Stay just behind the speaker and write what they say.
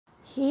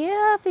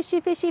Yeah, fishy,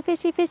 fishy,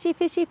 fishy, fishy,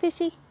 fishy,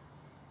 fishy.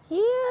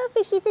 Yeah,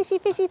 fishy, fishy,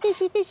 fishy,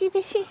 fishy, fishy,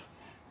 fishy.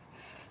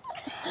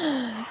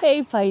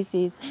 Hey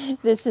Pisces,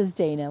 this is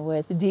Dana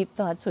with Deep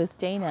Thoughts with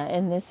Dana,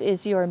 and this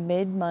is your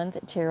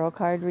mid-month tarot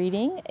card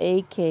reading,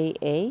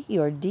 aka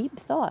your deep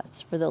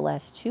thoughts for the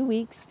last 2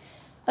 weeks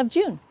of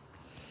June.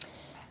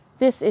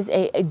 This is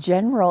a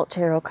general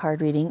tarot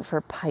card reading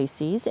for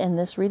Pisces, and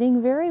this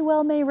reading very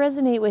well may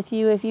resonate with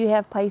you if you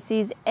have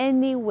Pisces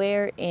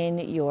anywhere in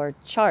your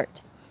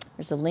chart.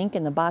 There's a link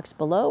in the box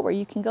below where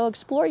you can go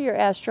explore your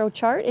astro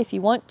chart if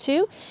you want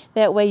to.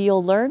 That way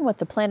you'll learn what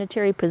the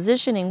planetary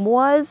positioning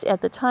was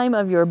at the time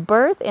of your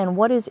birth and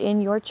what is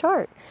in your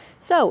chart.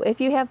 So if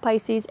you have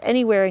Pisces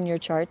anywhere in your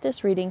chart,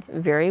 this reading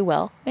very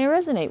well may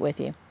resonate with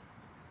you.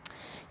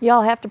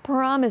 Y'all have to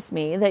promise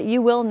me that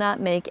you will not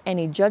make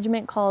any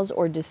judgment calls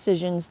or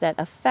decisions that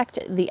affect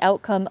the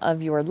outcome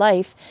of your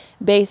life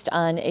based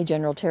on a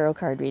general tarot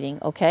card reading,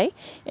 okay?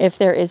 If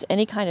there is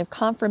any kind of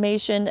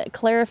confirmation,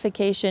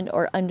 clarification,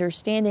 or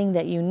understanding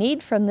that you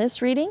need from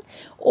this reading,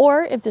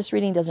 or if this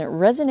reading doesn't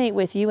resonate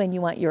with you and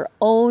you want your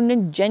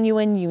own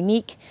genuine,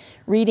 unique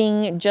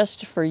reading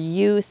just for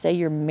you, say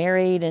you're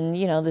married and,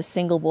 you know, the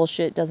single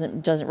bullshit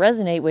doesn't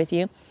resonate with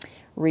you,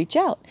 reach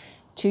out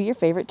to your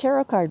favorite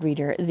tarot card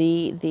reader.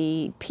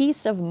 The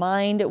peace of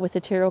mind with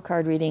the tarot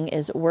card reading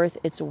is worth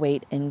its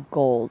weight in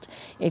gold.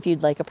 If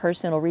you'd like a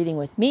personal reading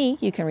with me,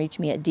 you can reach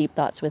me at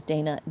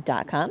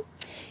deepthoughtswithdana.com.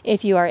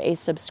 If you are a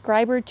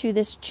subscriber to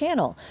this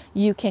channel,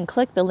 you can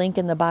click the link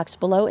in the box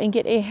below and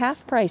get a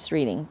half price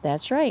reading.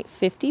 That's right,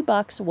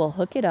 $50 will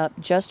hook it up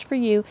just for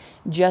you,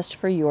 just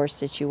for your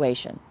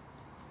situation.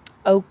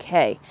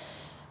 Okay.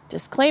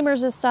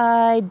 Disclaimers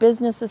aside,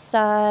 business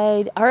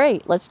aside, all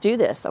right, let's do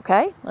this,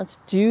 okay? Let's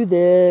do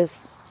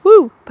this.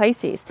 Woo,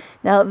 Pisces.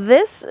 Now,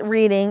 this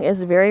reading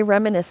is very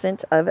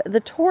reminiscent of the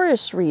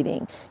Taurus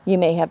reading. You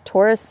may have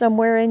Taurus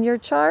somewhere in your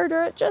chart,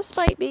 or it just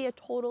might be a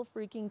total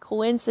freaking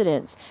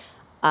coincidence.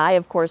 I,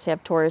 of course,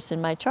 have Taurus in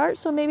my chart,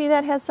 so maybe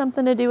that has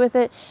something to do with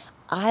it.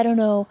 I don't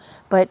know,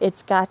 but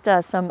it's got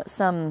some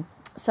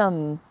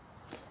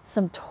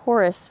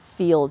Taurus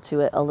feel to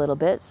it a little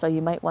bit, so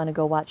you might want to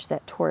go watch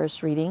that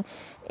Taurus reading.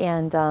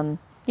 And,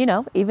 you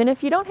know, even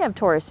if you don't have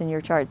Taurus in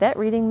your chart, that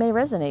reading may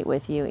resonate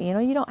with you. You know,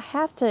 you don't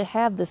have to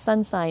have the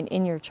sun sign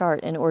in your chart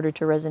in order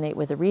to resonate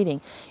with a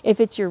reading. If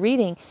it's your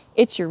reading,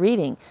 it's your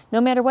reading,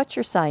 no matter what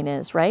your sign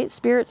is, right?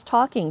 Spirit's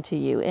talking to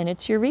you, and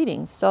it's your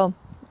reading. So,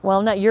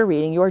 well, not your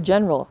reading, your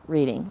general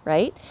reading,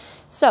 right?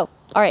 So,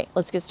 all right,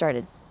 let's get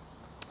started.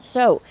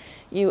 So,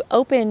 you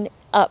open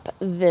up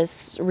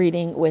this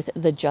reading with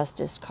the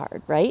Justice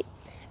card, right?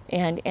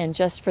 And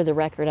just for the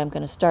record, I'm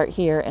going to start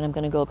here and I'm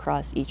going to go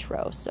across each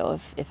row. So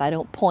if I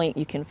don't point,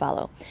 you can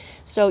follow.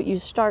 So you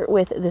start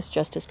with this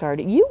Justice card.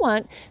 You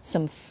want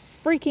some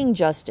freaking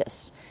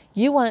justice.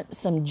 You want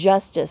some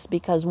justice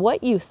because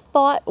what you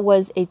thought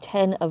was a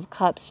 10 of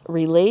Cups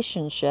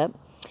relationship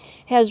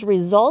has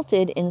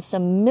resulted in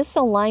some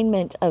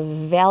misalignment of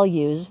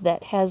values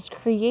that has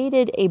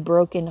created a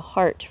broken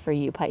heart for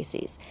you,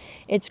 Pisces.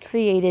 It's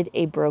created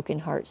a broken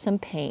heart, some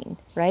pain,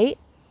 right?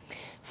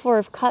 Four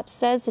of Cups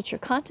says that you're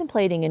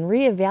contemplating and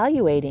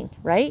reevaluating,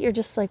 right? You're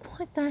just like,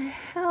 what the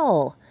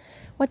hell?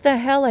 What the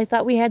hell? I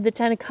thought we had the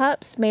 10 of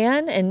Cups,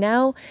 man, and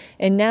now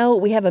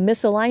we have a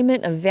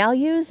misalignment of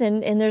values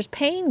and there's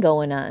pain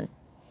going on.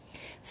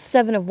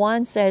 Seven of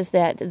Wands says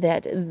that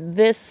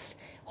this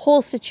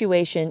whole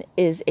situation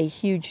is a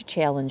huge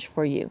challenge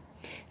for you.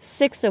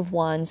 Six of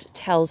Wands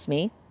tells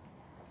me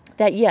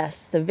that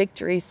yes, the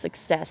victory,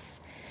 success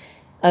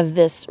of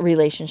this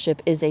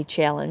relationship is a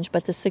challenge,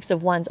 but the Six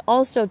of Wands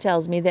also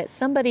tells me that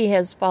somebody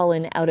has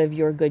fallen out of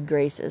your good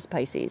graces,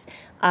 Pisces.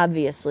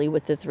 Obviously,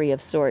 with the Three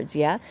of Swords,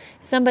 yeah?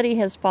 Somebody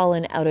has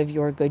fallen out of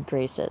your good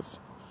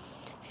graces.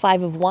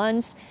 Five of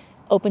Wands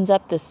opens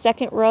up the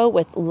second row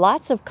with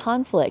lots of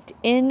conflict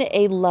in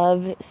a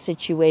love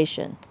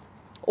situation,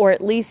 or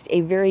at least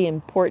a very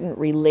important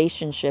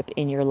relationship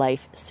in your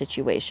life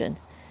situation.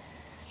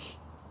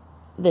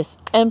 This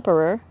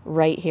Emperor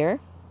right here,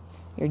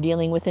 you're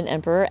dealing with an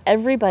Emperor.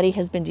 Everybody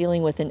has been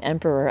dealing with an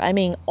Emperor. I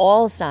mean,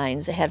 all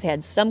signs have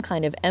had some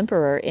kind of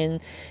Emperor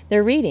in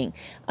their reading.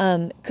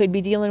 Could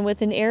be dealing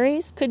with an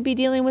Aries. Could be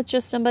dealing with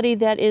just somebody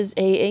that is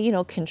you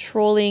know,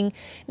 controlling,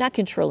 not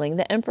controlling.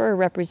 The Emperor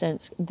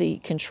represents the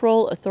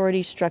control,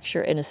 authority,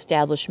 structure, and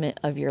establishment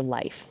of your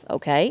life,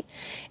 okay?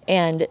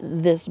 And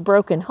this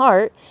broken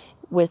heart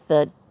with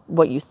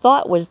what you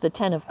thought was the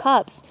 10 of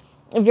Cups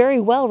very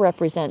well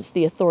represents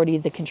the authority,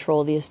 the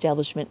control, the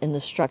establishment, and the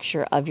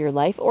structure of your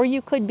life. Or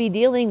you could be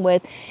dealing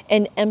with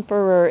an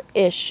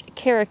Emperor-ish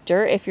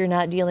character if you're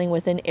not dealing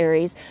with an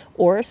Aries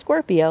or a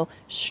Scorpio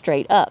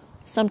straight up.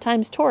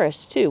 Sometimes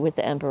Taurus, too, with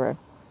the Emperor.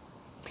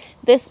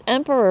 This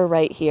Emperor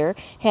right here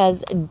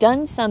has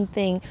done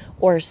something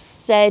or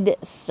said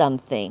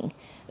something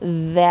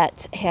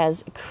that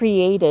has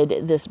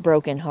created this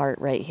broken heart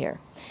right here.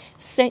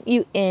 Sent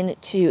you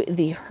into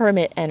the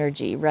Hermit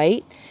energy,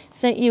 right?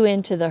 Sent you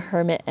into the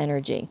Hermit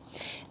energy.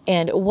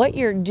 And what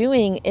you're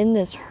doing in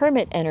this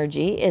hermit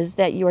energy is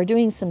that you are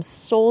doing some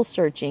soul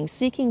searching,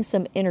 seeking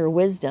some inner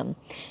wisdom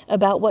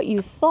about what you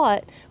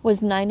thought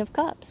was Nine of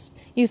Cups.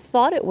 You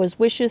thought it was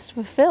wishes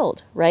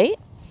fulfilled, right?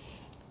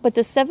 But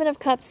the Seven of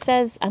Cups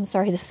says, I'm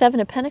sorry, the Seven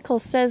of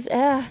Pentacles says,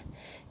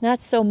 not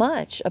so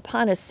much.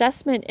 Upon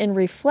assessment and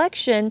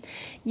reflection,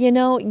 you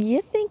know,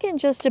 you're thinking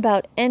just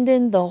about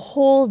ending the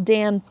whole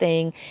damn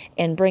thing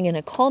and bringing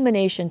a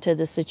culmination to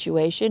the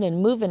situation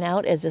and moving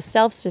out as a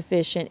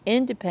self-sufficient,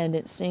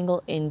 independent,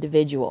 single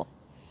individual.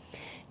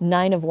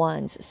 Nine of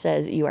Wands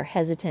says you are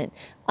hesitant,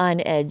 on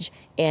edge,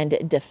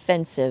 and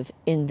defensive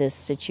in this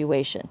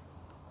situation.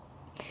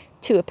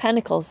 Two of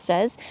Pentacles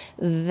says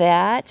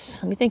that,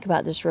 let me think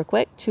about this real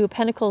quick. Two of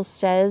Pentacles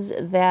says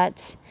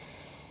that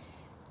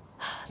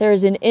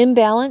there's an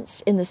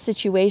imbalance in the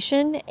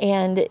situation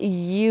and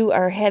you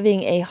are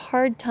having a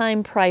hard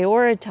time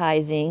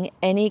prioritizing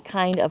any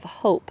kind of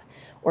hope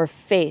or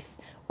faith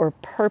or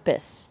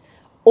purpose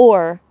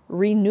or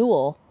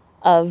renewal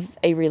of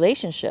a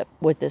relationship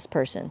with this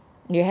person.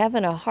 You're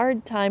having a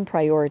hard time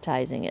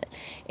prioritizing it,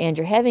 and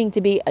you're having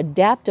to be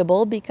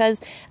adaptable because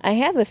I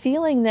have a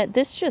feeling that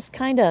this just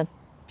kind of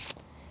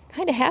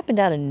happened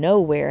out of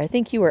nowhere. I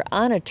think you were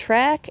on a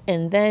track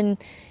and then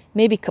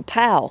maybe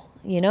kapow,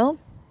 you know?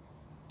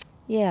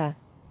 Yeah,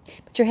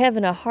 but you're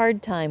having a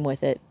hard time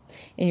with it,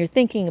 and you're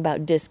thinking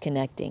about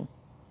disconnecting.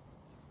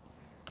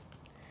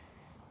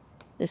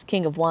 This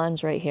King of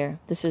Wands right here,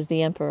 this is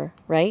the Emperor,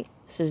 right?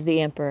 This is the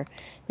Emperor.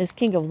 This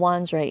King of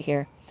Wands right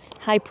here.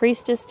 High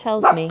Priestess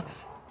tells me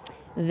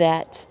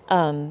that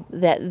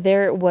that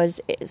there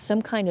was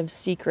some kind of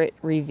secret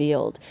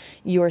revealed.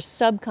 Your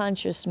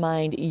subconscious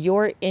mind,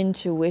 your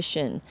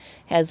intuition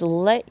has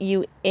let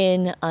you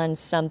in on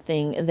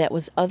something that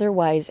was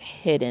otherwise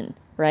hidden.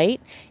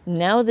 Right?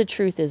 Now the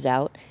truth is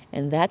out,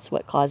 and that's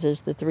what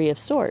causes the Three of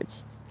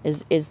Swords,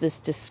 is this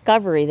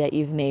discovery that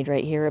you've made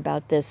right here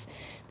about this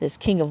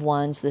King of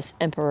Wands, this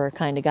Emperor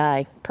kind of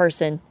guy,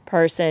 person,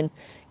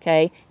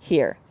 okay,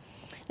 here.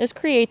 This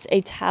creates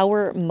a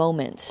tower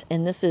moment,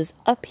 and this is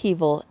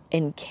upheaval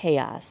and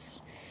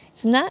chaos.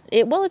 It's not,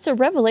 well, it's a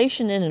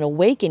revelation and an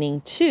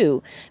awakening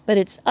too, but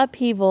it's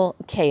upheaval,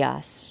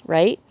 chaos,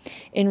 right?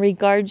 In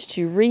regards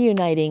to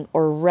reuniting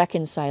or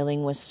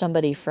reconciling with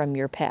somebody from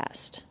your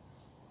past.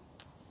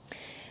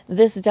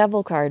 This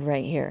Devil card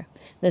right here.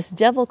 This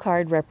Devil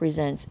card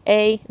represents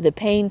A, the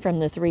pain from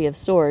the Three of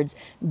Swords,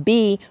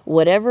 B,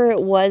 whatever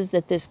it was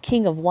that this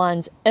King of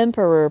Wands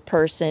Emperor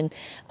person,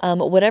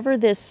 whatever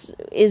this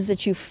is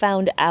that you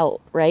found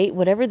out, right?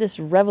 Whatever this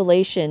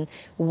revelation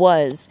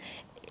was,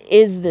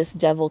 is this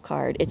Devil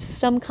card. It's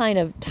some kind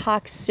of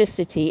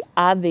toxicity,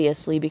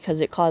 obviously,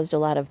 because it caused a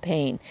lot of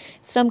pain.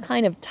 Some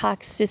kind of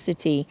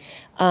toxicity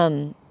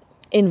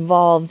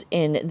involved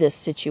in this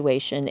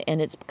situation,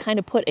 and it's kind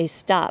of put a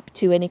stop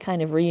to any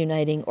kind of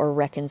reuniting or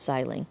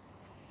reconciling.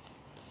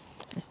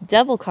 This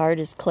Devil card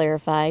is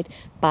clarified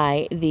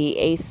by the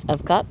Ace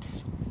of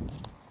Cups,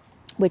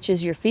 which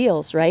is your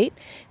feels, right?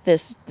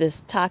 This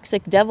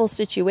toxic devil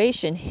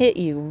situation hit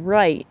you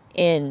right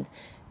in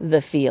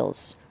the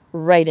feels,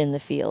 right in the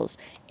feels.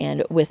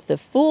 And with the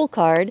Fool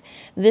card,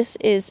 this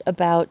is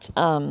about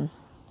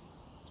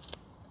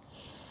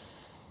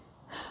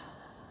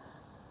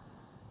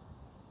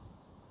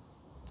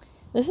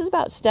this is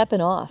about stepping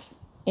off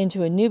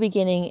into a new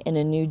beginning and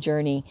a new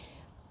journey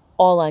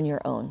all on your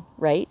own,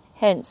 right?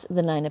 Hence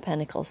the Nine of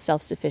Pentacles,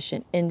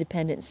 self-sufficient,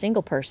 independent,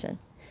 single person,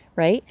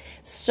 right?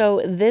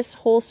 So this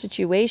whole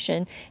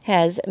situation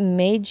has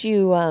made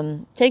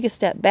you take a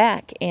step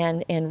back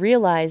and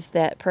realize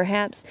that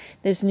perhaps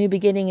this new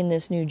beginning and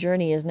this new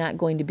journey is not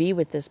going to be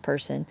with this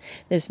person.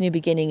 This new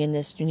beginning and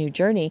this new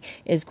journey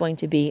is going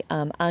to be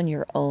on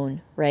your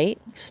own, right?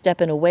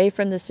 Stepping away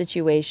from the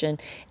situation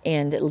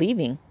and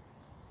leaving.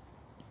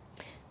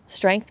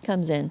 Strength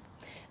comes in,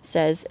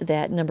 says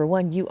that number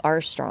one, you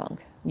are strong.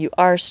 You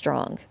are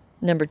strong.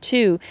 Number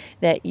two,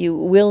 that you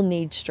will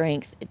need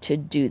strength to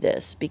do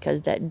this,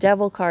 because that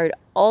Devil card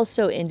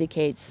also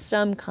indicates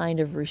some kind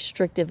of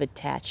restrictive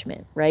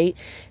attachment, right?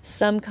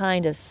 Some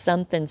kind of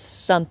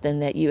something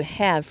that you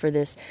have for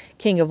this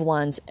King of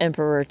Wands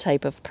Emperor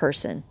type of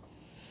person.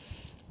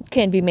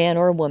 Can be man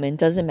or woman,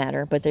 doesn't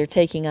matter, but they're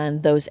taking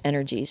on those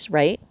energies,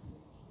 right?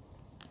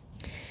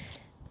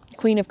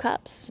 Queen of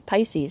Cups,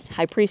 Pisces,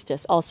 High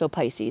Priestess, also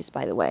Pisces,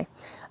 by the way.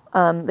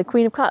 The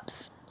Queen of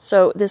Cups.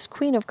 So this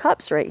Queen of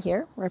Cups right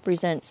here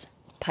represents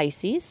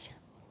Pisces.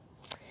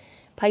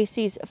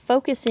 Pisces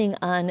focusing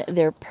on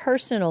their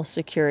personal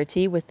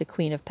security with the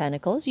Queen of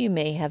Pentacles. You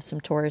may have some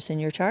Taurus in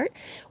your chart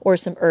or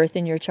some Earth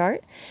in your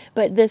chart.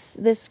 But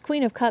this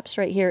Queen of Cups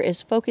right here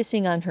is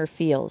focusing on her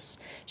feels.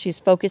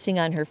 She's focusing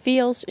on her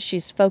feels.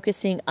 She's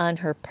focusing on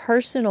her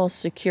personal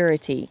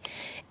security.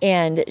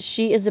 And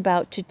she is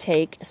about to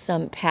take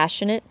some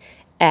passionate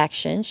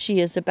action. She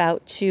is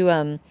about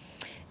to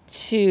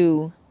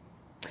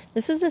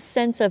this is a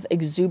sense of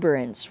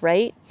exuberance,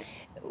 right?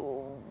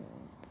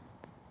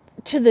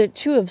 to the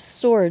Two of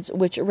Swords,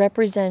 which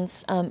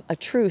represents a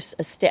truce,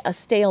 a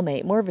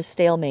stalemate, more of a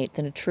stalemate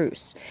than a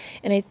truce.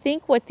 And I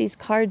think what these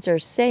cards are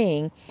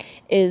saying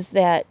is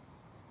that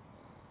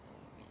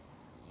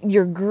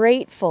you're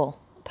grateful,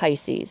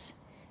 Pisces,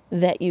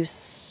 that you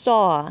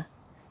saw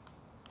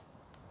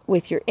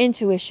with your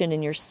intuition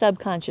and your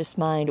subconscious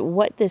mind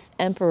what this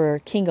Emperor,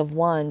 King of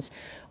Wands,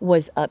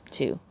 was up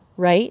to.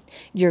 Right?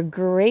 You're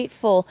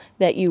grateful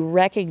that you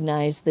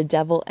recognize the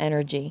devil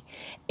energy,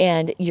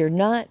 and you're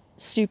not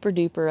super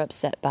duper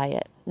upset by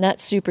it. Not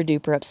super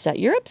duper upset.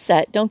 You're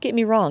upset, don't get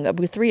me wrong.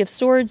 With Three of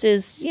Swords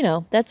is, you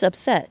know, that's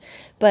upset.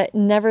 But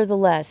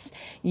nevertheless,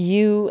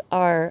 you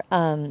are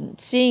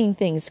seeing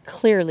things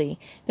clearly.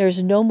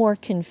 There's no more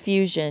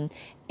confusion,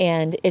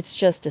 and it's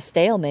just a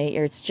stalemate,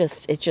 or it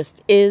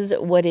just is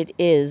what it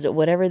is.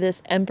 Whatever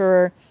this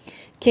Emperor,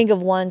 King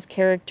of Wands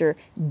character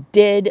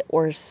did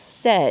or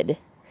said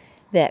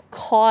that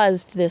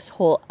caused this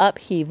whole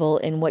upheaval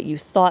in what you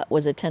thought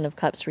was a Ten of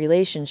Cups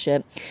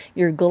relationship,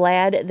 you're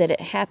glad that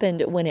it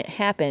happened when it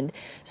happened,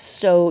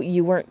 so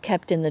you weren't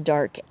kept in the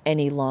dark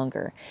any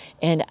longer.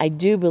 And I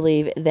do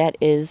believe that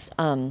is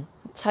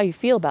it's how you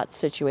feel about the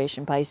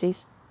situation,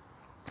 Pisces.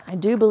 I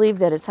do believe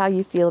that it's how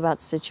you feel about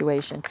the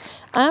situation.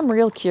 I'm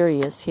real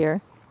curious here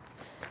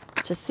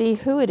to see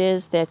who it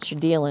is that you're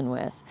dealing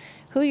with.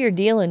 Who you're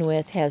dealing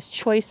with has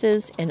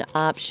choices and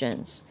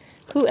options.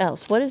 Who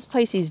else? What is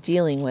Pisces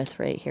dealing with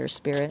right here,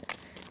 Spirit?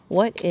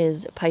 What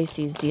is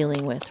Pisces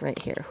dealing with right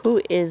here?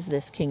 Who is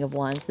this King of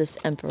Wands, this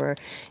Emperor,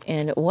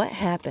 and what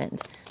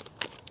happened?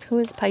 Who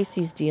is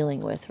Pisces dealing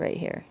with right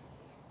here?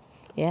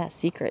 Yeah,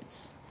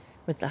 secrets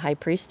with the High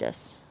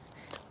Priestess.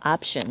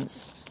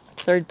 Options.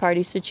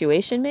 Third-party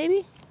situation,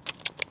 maybe?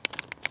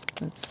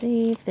 Let's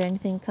see if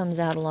anything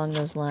comes out along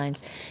those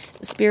lines.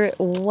 Spirit,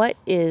 what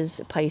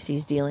is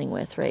Pisces dealing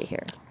with right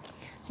here?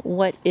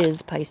 What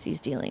is Pisces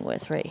dealing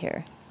with right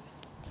here?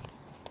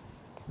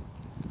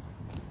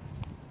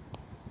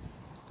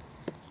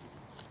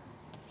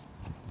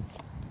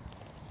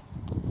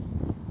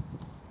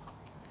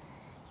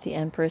 The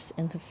Empress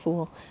and the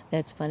Fool.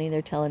 That's funny.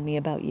 They're telling me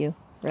about you,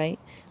 right?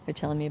 They're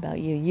telling me about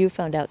you. You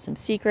found out some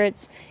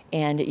secrets,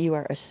 and you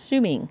are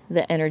assuming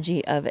the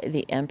energy of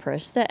the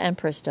Empress. The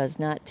Empress does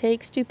not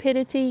take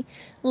stupidity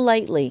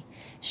lightly.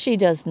 She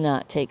does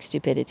not take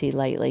stupidity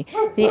lightly.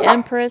 The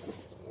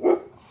Empress...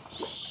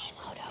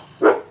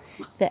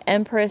 The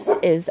Empress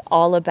is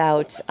all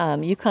about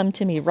you come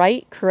to me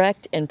right,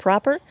 correct, and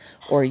proper,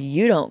 or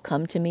you don't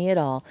come to me at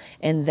all.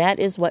 And that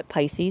is what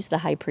Pisces, the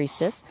High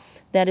Priestess,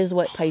 that is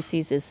what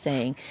Pisces is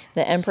saying.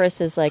 The Empress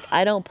is like,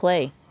 I don't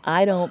play.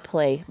 I don't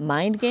play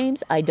mind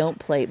games. I don't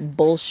play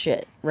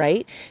bullshit,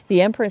 right? The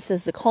Empress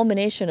is the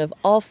culmination of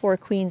all four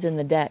queens in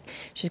the deck.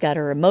 She's got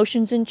her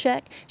emotions in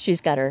check.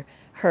 She's got her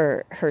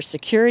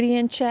security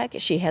in check,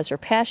 she has her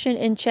passion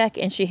in check,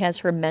 and she has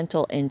her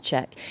mental in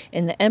check.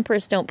 And the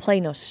Empress don't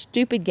play no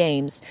stupid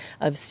games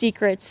of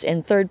secrets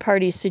and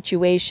third-party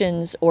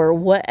situations or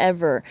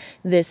whatever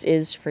this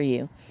is for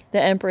you.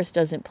 The Empress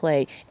doesn't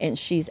play, and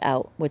she's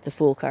out with the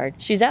Fool card.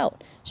 She's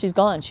out. She's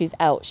gone. She's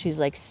out. She's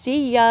like,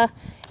 see ya.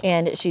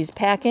 And she's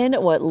packing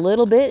what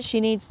little bit she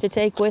needs to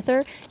take with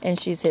her, and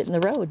she's hitting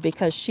the road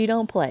because she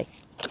don't play.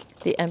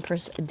 The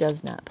Empress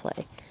does not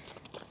play.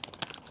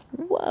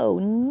 Whoa,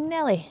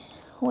 Nelly.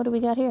 What do we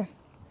got here?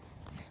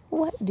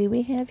 What do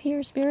we have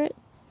here, Spirit?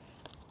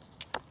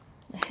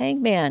 The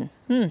Hangman.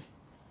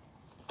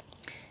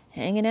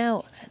 Hanging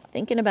out,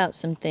 thinking about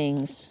some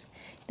things.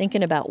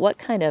 Thinking about what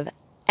kind of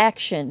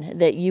action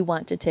that you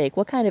want to take.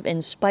 What kind of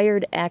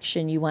inspired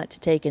action you want to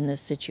take in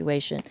this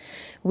situation.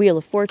 Wheel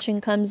of Fortune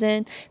comes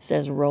in,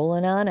 says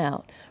rolling on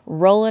out.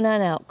 Rolling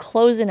on out,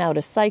 closing out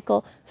a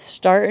cycle,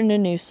 starting a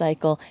new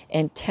cycle,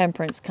 and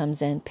Temperance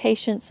comes in.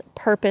 Patience,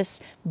 purpose,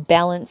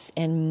 balance,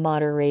 and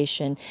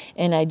moderation.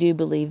 And I do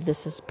believe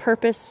this is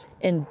purpose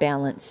and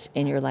balance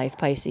in your life,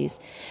 Pisces.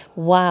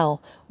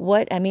 Wow.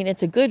 I mean,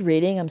 it's a good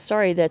reading. I'm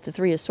sorry that the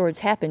Three of Swords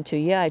happened to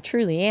you. I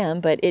truly am,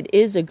 but it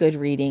is a good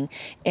reading.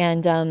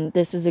 And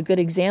this is a good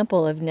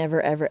example of never,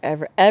 ever,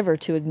 ever, ever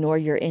to ignore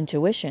your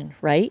intuition,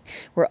 right?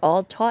 We're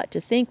all taught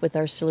to think with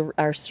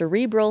our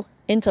cerebral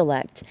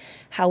intellect.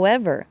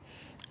 However,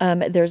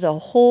 there's a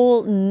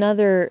whole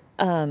nother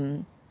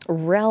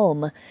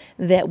realm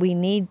that we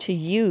need to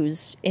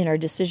use in our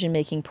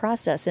decision-making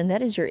process, and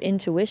that is your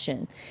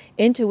intuition.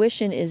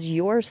 Intuition is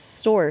your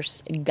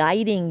source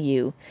guiding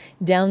you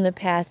down the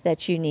path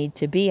that you need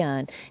to be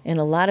on, and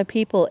a lot of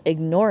people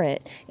ignore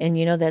it. And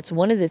you know, that's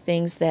one of the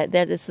things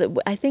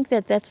I think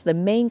that's the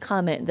main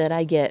comment that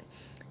I get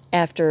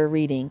after a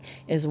reading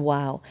is,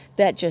 wow,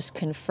 that just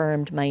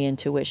confirmed my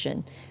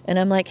intuition. And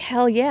I'm like,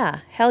 hell yeah,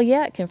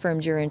 it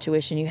confirmed your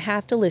intuition. You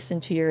have to listen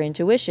to your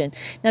intuition.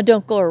 Now,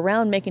 don't go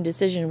around making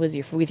decisions with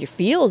your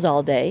feels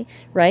all day,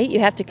 right?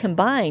 You have to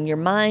combine your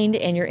mind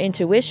and your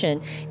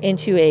intuition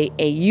into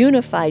a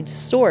unified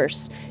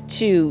source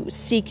to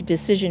seek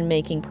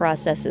decision-making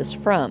processes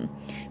from.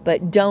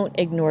 But don't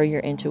ignore your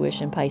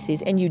intuition,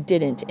 Pisces. And you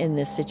didn't in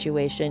this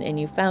situation. And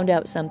you found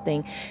out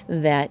something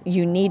that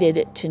you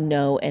needed to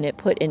know, and it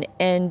put an an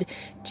end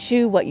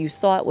to what you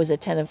thought was a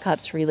Ten of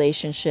Cups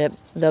relationship.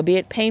 There'll be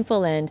a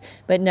painful end,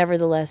 but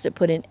nevertheless, it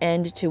put an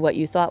end to what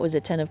you thought was a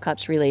Ten of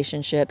Cups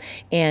relationship.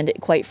 And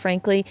quite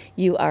frankly,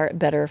 you are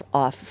better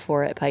off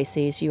for it,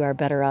 Pisces. You are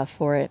better off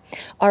for it.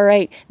 All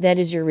right, that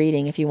is your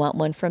reading. If you want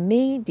one from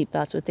me,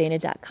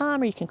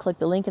 deepthoughtswithdana.com, or you can click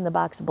the link in the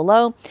box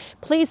below.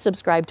 Please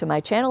subscribe to my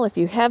channel. If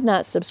you have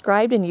not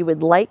subscribed and you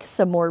would like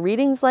some more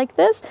readings like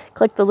this,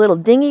 click the little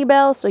dingy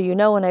bell so you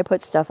know when I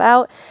put stuff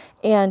out.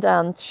 And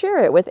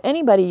share it with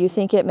anybody you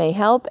think it may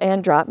help,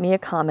 and drop me a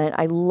comment.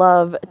 I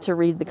love to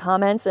read the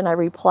comments, and I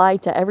reply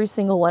to every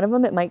single one of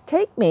them. It might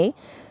take me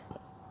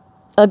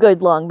a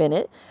good long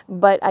minute,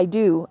 but I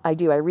do. I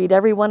read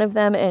every one of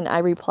them, and I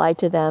reply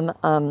to them.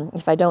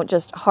 If I don't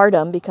just heart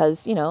them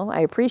because, you know,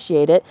 I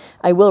appreciate it,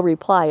 I will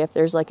reply if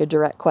there's like a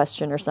direct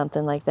question or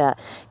something like that.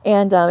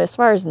 And as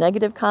far as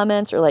negative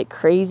comments or like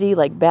crazy,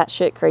 like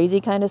batshit crazy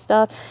kind of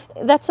stuff,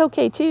 that's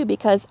okay too,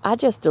 because I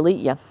just delete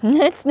you.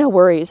 It's no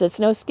worries. It's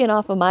no skin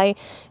off of my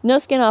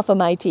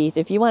teeth.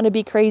 If you want to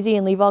be crazy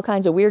and leave all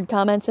kinds of weird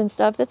comments and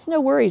stuff, that's no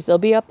worries. They'll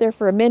be up there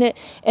for a minute,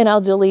 and I'll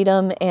delete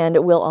them,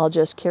 and we'll all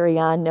just carry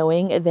on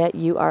knowing that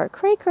you are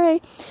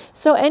cray-cray.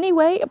 So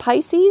anyway,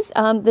 Pisces,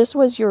 this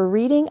was your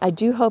reading. I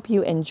do hope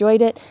you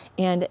enjoyed it,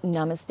 and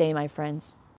namaste, my friends.